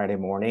evening or Friday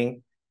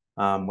morning.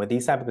 With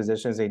these type of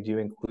positions, they do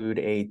include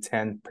a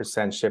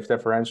 10% shift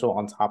differential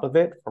on top of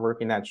it for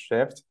working that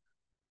shift.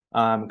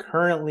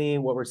 Currently,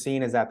 what we're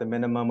seeing is that the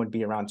minimum would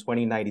be around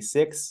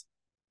 2096.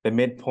 The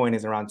midpoint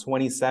is around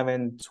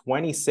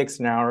 27-26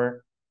 an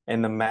hour,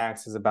 and the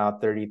max is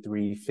about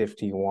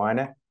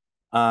 33.51.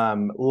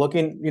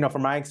 Looking,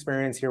 from my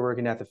experience here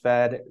working at the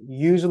Fed,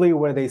 usually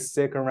where they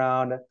stick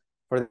around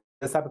for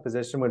this type of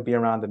position would be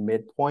around the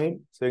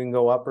midpoint. So you can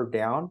go up or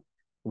down,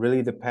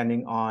 really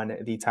depending on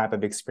the type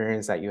of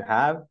experience that you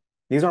have.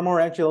 These are more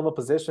entry level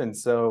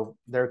positions. So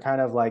they're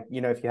kind of like,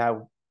 if you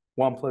have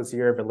 1+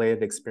 year of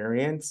related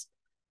experience,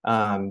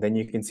 then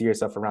you can see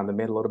yourself around the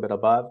mid, a little bit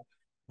above.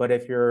 But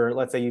if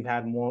let's say you've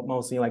had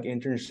mostly like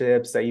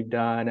internships that you've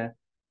done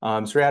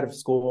straight out of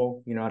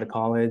school, out of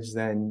college,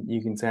 then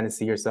you can kind of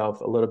see yourself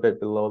a little bit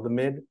below the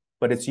mid,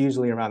 but it's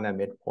usually around that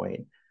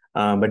midpoint.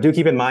 But do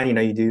keep in mind,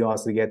 you do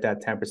also get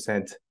that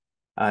 10%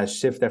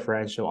 shift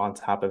differential on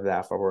top of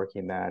that for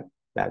working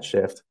that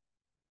shift.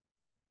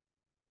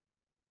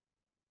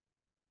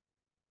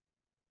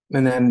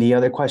 And then the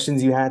other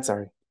questions you had,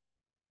 sorry.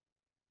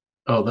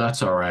 Oh,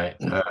 that's all right.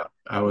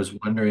 I was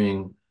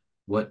wondering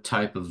what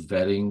type of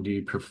vetting do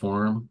you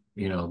perform,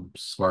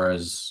 as far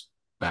as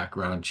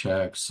background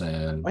checks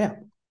and, Oh,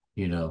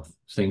 yeah.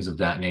 Things of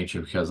that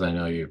nature, because I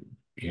know you're,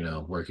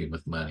 working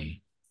with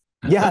money.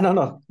 Yeah,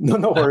 no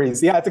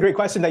worries. Yeah, it's a great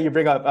question that you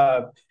bring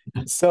up.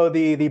 So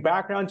the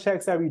background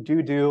checks that we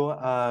do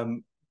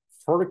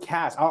for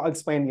cash, I'll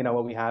explain,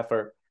 what we have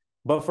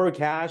but for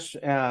cash,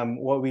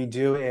 what we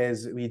do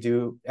is we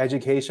do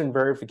education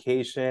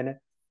verification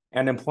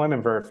and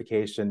employment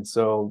verification.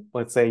 So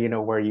let's say,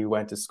 where you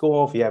went to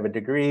school, if you have a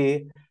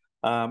degree,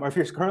 or if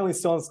you're currently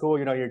still in school,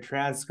 your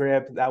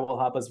transcript, that will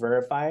help us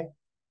verify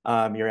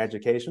your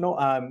educational.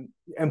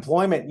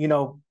 Employment,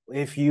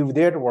 if you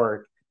did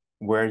work,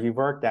 where you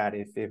worked at,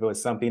 if it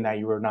was something that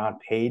you were not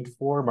paid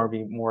for,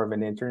 maybe more of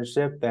an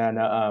internship, then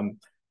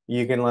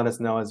you can let us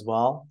know as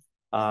well.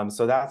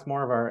 So that's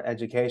more of our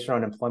educational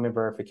and employment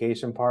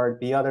verification part.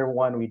 The other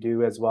one we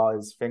do as well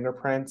is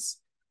fingerprints.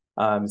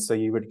 So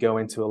you would go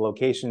into a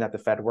location that the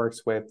Fed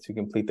works with to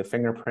complete the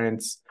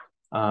fingerprints.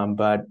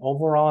 But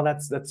overall,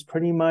 that's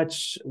pretty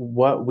much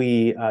what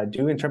we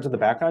do in terms of the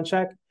background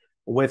check.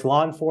 With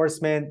law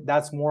enforcement,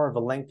 that's more of a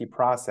lengthy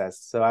process.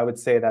 So I would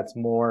say that's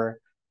more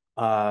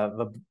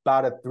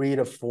about a 3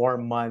 to 4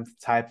 month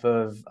type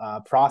of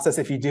process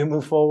if you do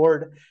move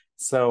forward.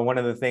 So one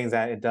of the things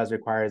that it does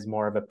require is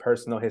more of a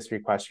personal history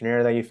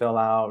questionnaire that you fill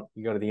out.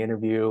 You go to the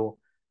interview.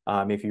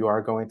 If you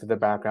are going through the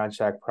background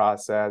check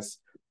process,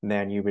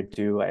 then you would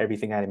do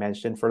everything I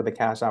mentioned for the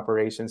cash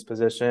operations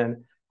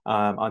position.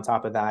 On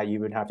top of that, you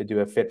would have to do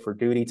a fit for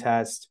duty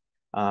test,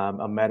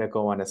 a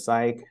medical and a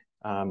psych.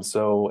 And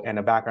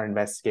a background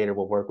investigator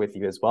will work with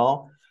you as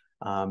well.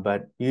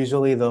 But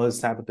usually those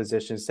type of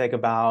positions take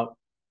about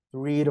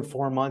 3 to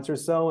 4 months or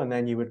so, and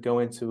then you would go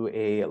into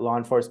a law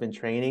enforcement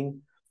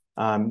training,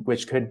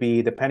 which could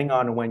be, depending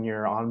on when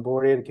you're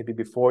onboarded, it could be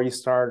before you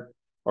start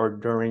or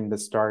during the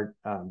start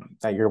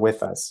that you're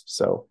with us.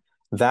 So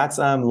that's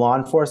law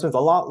enforcement. It's a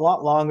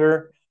lot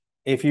longer.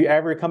 If you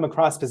ever come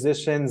across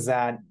positions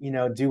that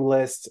do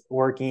list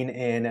working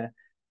in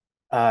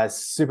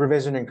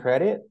supervision and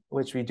credit,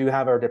 which we do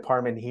have our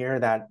department here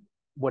that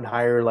would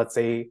hire, let's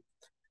say,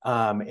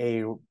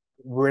 a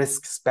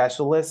risk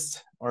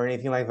specialist or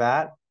anything like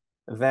that,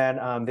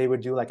 then they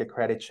would do like a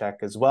credit check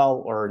as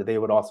well, or they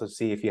would also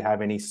see if you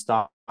have any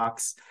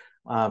stocks,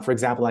 for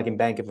example, like in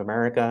Bank of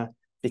America,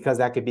 because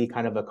that could be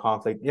kind of a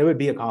conflict. It would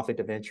be a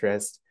conflict of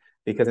interest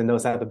because in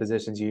those type of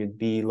positions, you'd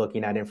be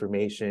looking at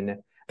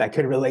information that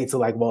could relate to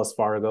like Wells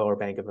Fargo or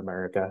Bank of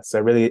America. So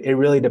it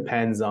really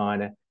depends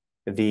on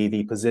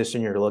the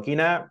position you're looking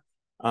at.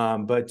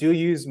 But do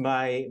use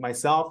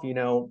myself,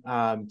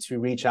 to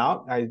reach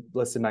out. I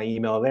listed my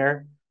email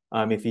there.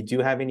 If you do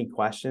have any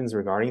questions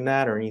regarding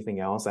that or anything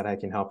else that I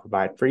can help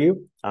provide for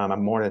you,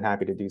 I'm more than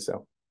happy to do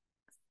so.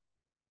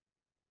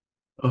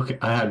 Okay,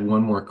 I had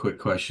one more quick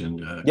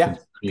question. Yeah,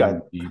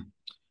 go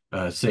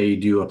ahead. Say you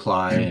do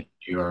apply and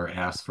you are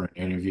asked for an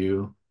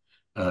interview.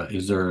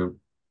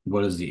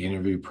 What is the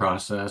interview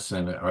process,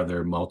 and are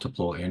there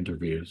multiple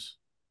interviews?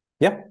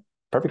 Yeah,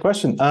 perfect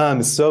question.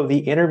 So the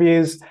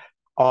interviews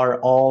are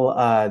all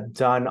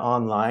done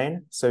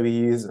online. So we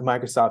use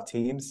Microsoft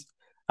Teams.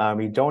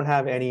 We don't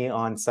have any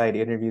on-site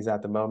interviews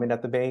at the moment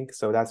at the bank.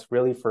 So that's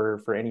really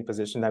for any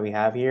position that we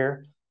have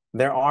here.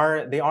 They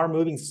are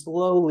moving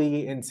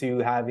slowly into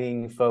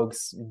having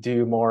folks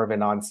do more of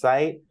an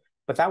on-site,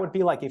 but that would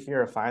be like if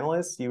you're a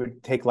finalist, you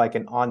would take like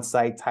an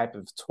on-site type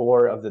of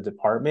tour of the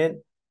department.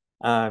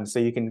 So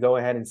you can go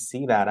ahead and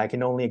see that. I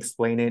can only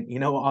explain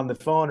it, on the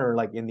phone or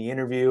like in the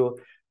interview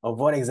of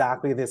what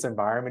exactly this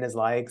environment is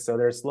like. So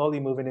they're slowly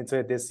moving into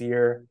it this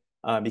year.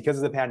 Because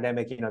of the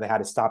pandemic, they had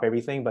to stop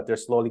everything, but they're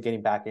slowly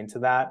getting back into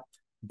that.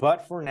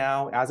 But for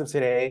now, as of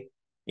today,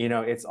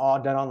 it's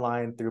all done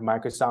online through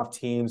Microsoft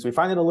Teams. We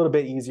find it a little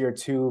bit easier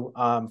too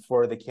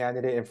for the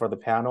candidate and for the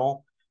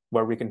panel,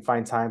 where we can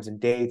find times and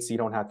dates. You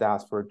don't have to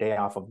ask for a day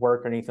off of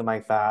work or anything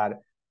like that.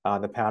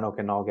 The panel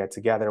can all get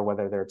together,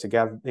 whether they're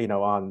together,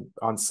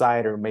 on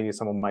site, or maybe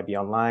someone might be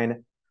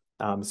online.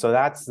 So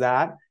that's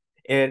that.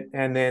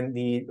 And then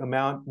the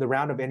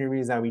round of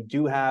interviews that we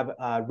do have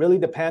really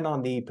depend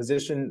on the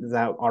positions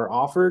that are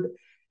offered.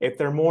 If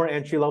they're more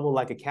entry level,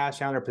 like a cash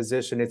counter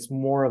position, it's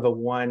more of a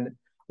one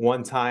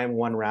time,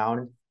 one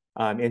round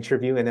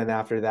interview. And then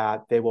after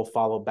that, they will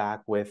follow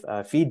back with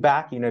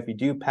feedback, if you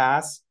do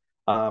pass,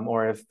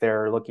 or if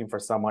they're looking for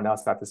someone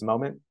else at this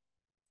moment.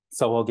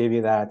 So we'll give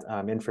you that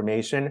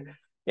information.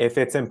 If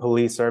it's in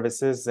police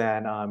services,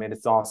 then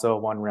it's also a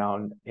one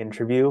round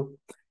interview.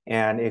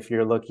 And if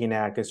you're looking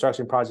at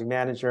construction project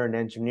manager and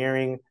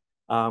engineering,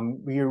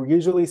 we're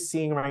usually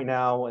seeing right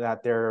now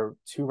that there are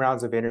 2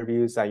 rounds of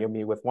interviews that you'll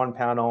meet with one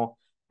panel,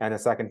 and the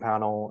second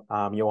panel,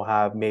 you'll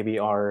have maybe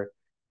our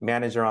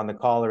manager on the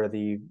call, or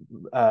the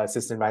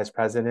assistant vice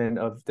president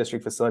of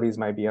district facilities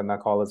might be on that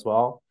call as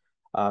well.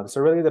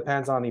 So it really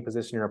depends on the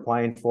position you're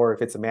applying for.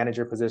 If it's a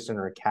manager position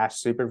or a cash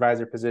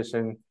supervisor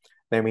position,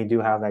 then we do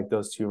have like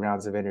those 2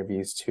 rounds of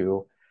interviews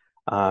too.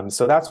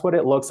 So that's what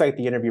it looks like,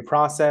 the interview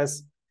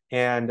process.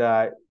 And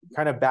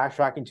kind of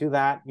backtracking to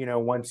that,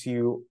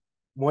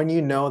 when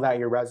you know that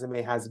your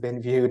resume has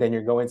been viewed and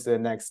you're going to the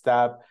next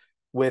step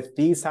with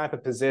these type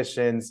of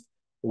positions,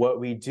 what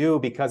we do,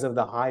 because of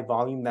the high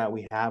volume that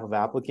we have of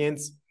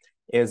applicants,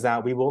 is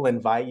that we will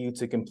invite you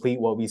to complete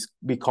what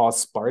we call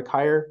Spark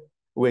Hire,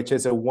 which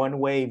is a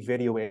one-way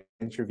video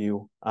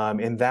interview.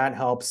 And that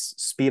helps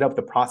speed up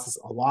the process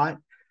a lot,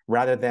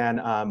 rather than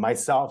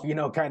myself,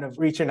 kind of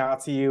reaching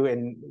out to you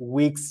in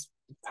weeks'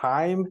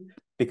 time,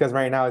 because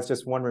right now it's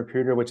just one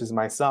recruiter, which is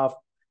myself,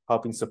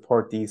 helping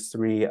support these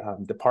 3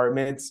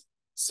 departments.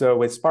 So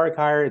with Spark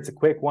Hire, it's a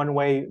quick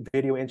one-way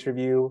video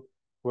interview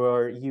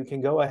where you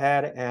can go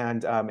ahead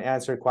and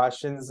answer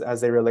questions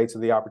as they relate to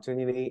the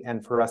opportunity,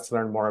 and for us to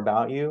learn more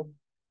about you.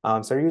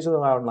 So usually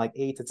around like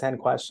 8 to 10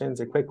 questions,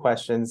 or quick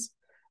questions,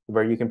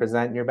 where you can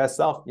present your best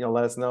self.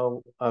 Let us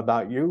know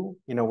about you,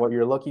 what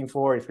you're looking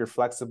for, if you're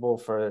flexible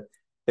for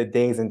the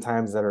days and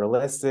times that are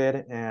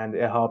listed, and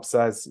it helps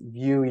us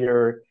view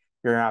your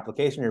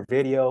application, your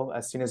video,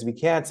 as soon as we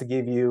can, to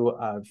give you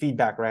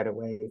feedback right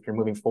away if you're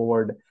moving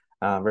forward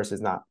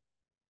versus not.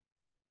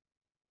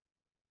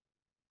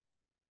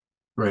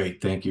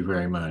 Great, thank you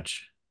very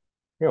much.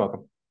 You're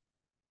welcome.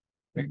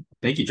 Great.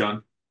 Thank you,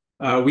 John.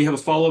 We have a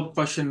follow-up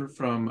question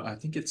from, I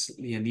think it's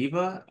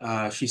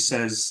Leoniva. She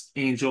says,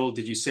 Angel,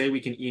 did you say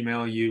we can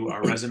email you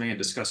our resume and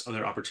discuss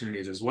other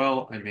opportunities as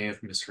well? I may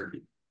have misheard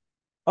you.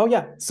 Oh,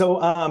 yeah.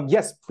 So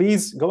yes,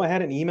 please go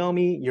ahead and email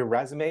me your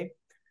resume.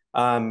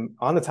 On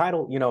the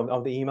title,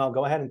 of the email,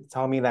 go ahead and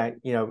tell me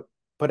that,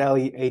 put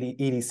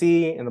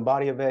LA-EDC in the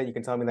body of it. You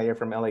can tell me that you're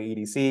from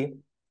LA-EDC,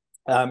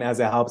 as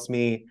it helps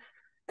me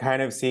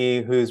kind of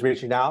see who's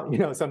reaching out.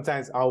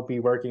 Sometimes I'll be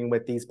working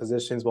with these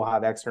positions. We'll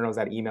have externals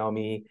that email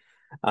me.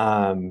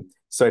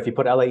 So if you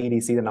put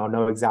LA-EDC, then I'll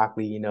know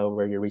exactly,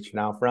 where you're reaching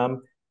out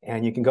from.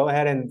 And you can go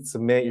ahead and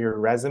submit your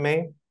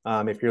resume.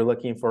 If you're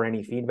looking for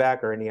any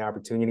feedback or any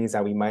opportunities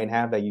that we might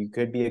have that you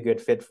could be a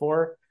good fit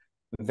for,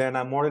 then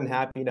I'm more than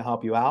happy to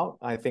help you out.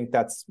 I think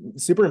that's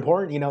super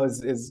important,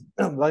 is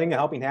letting a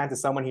helping hand to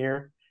someone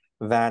here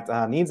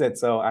that needs it.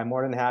 So I'm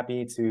more than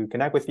happy to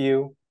connect with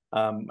you.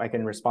 I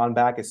can respond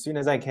back as soon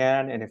as I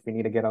can. And if we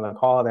need to get on the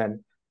call,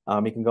 then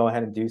we can go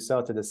ahead and do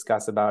so to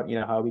discuss about,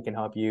 how we can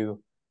help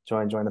you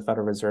join the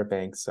Federal Reserve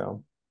Bank.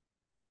 So.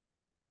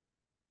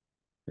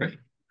 Great.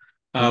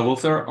 Well,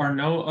 if there are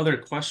no other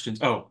questions.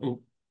 Oh,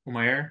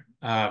 Umair,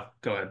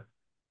 go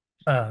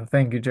ahead.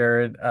 Thank you,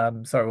 Jared.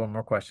 Sorry, one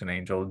more question,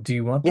 Angel. Do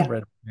you want the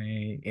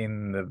resume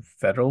in the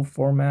federal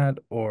format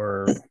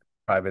or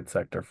private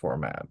sector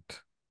format?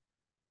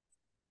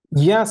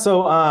 Yeah,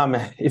 so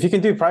if you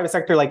can do private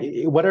sector, like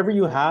whatever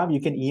you have,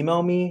 you can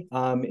email me.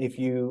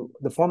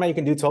 The format you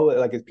can do totally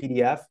like a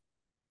PDF.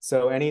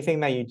 So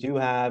anything that you do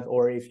have,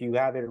 or if you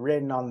have it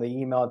written on the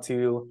email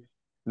too,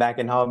 that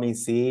can help me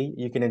see.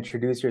 You can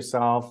introduce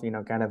yourself,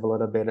 kind of a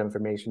little bit of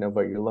information of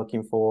what you're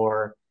looking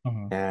for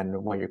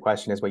and what your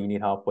question is, what you need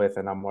help with,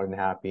 and I'm more than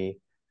happy.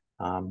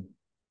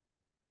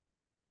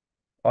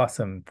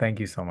 Awesome.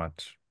 Thank you so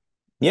much.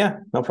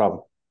 Yeah, no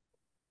problem.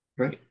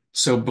 Great.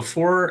 So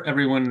before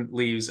everyone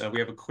leaves, we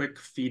have a quick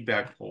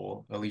feedback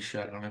poll.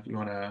 Alicia, I don't know if you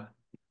want to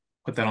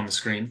put that on the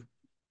screen.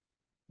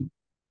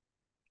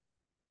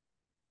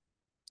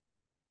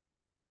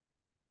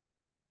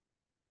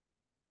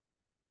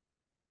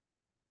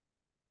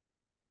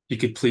 You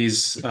could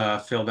please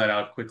fill that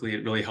out quickly.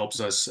 It really helps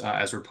us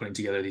as we're putting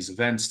together these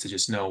events to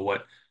just know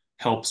what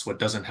helps, what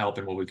doesn't help,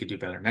 and what we could do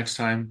better next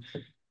time.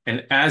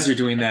 And as you're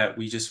doing that,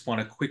 we just want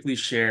to quickly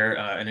share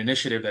an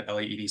initiative that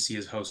LA-EDC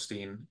is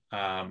hosting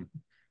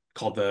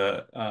called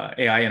the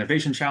AI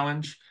Innovation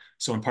Challenge.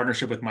 So in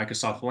partnership with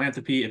Microsoft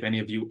Philanthropy, if any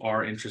of you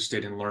are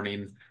interested in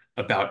learning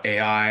about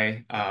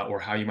AI or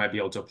how you might be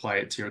able to apply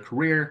it to your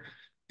career,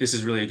 this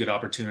is really a good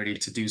opportunity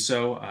to do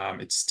so.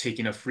 It's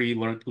taking a free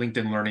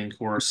LinkedIn Learning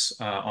course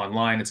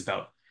online. It's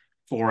about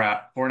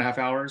 4.5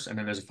 hours, and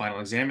then there's a final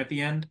exam at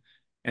the end.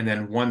 And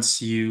then once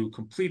you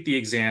complete the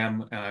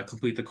exam,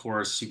 complete the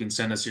course, you can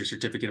send us your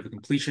certificate of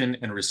completion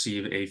and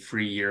receive a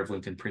free year of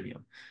LinkedIn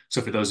Premium.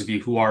 So for those of you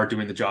who are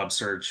doing the job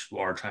search, who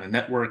are trying to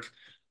network,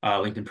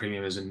 LinkedIn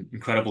Premium is an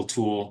incredible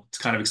tool. It's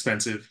kind of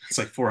expensive. It's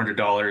like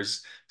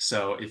 $400.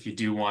 So if you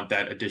do want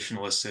that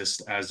additional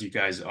assist as you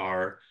guys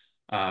are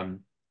kind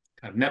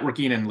of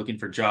networking and looking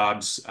for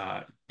jobs,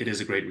 it is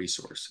a great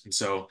resource. And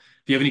so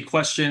if you have any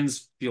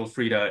questions, feel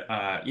free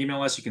to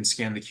email us. You can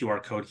scan the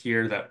QR code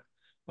here that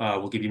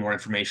will give you more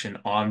information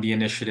on the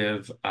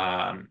initiative.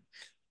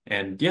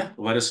 And yeah,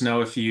 let us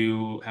know if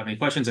you have any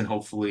questions, and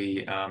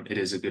hopefully it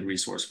is a good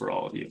resource for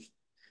all of you.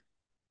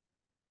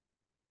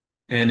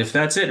 And if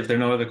that's it, if there are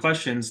no other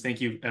questions,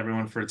 thank you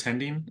everyone for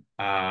attending.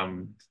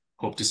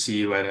 Hope to see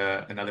you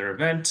at another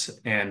event.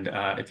 And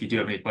if you do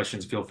have any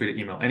questions, feel free to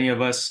email any of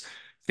us.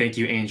 Thank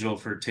you, Angel,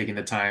 for taking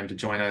the time to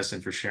join us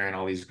and for sharing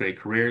all these great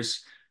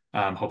careers.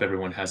 Hope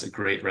everyone has a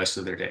great rest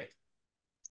of their day.